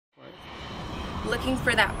looking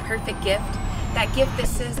for that perfect gift? That gift that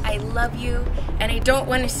says, I love you, and I don't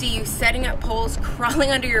want to see you setting up poles, crawling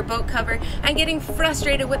under your boat cover, and getting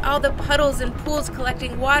frustrated with all the puddles and pools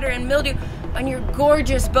collecting water and mildew on your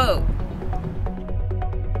gorgeous boat.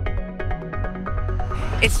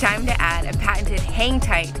 It's time to add a patented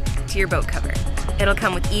Hangtyte to your boat cover. It'll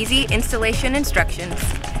come with easy installation instructions,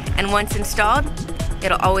 and once installed,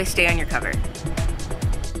 it'll always stay on your cover.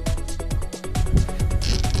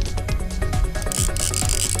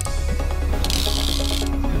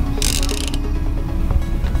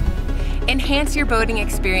 Enhance your boating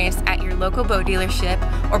experience at your local boat dealership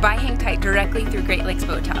or buy Hangtyte directly through Great Lakes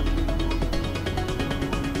Boat Top.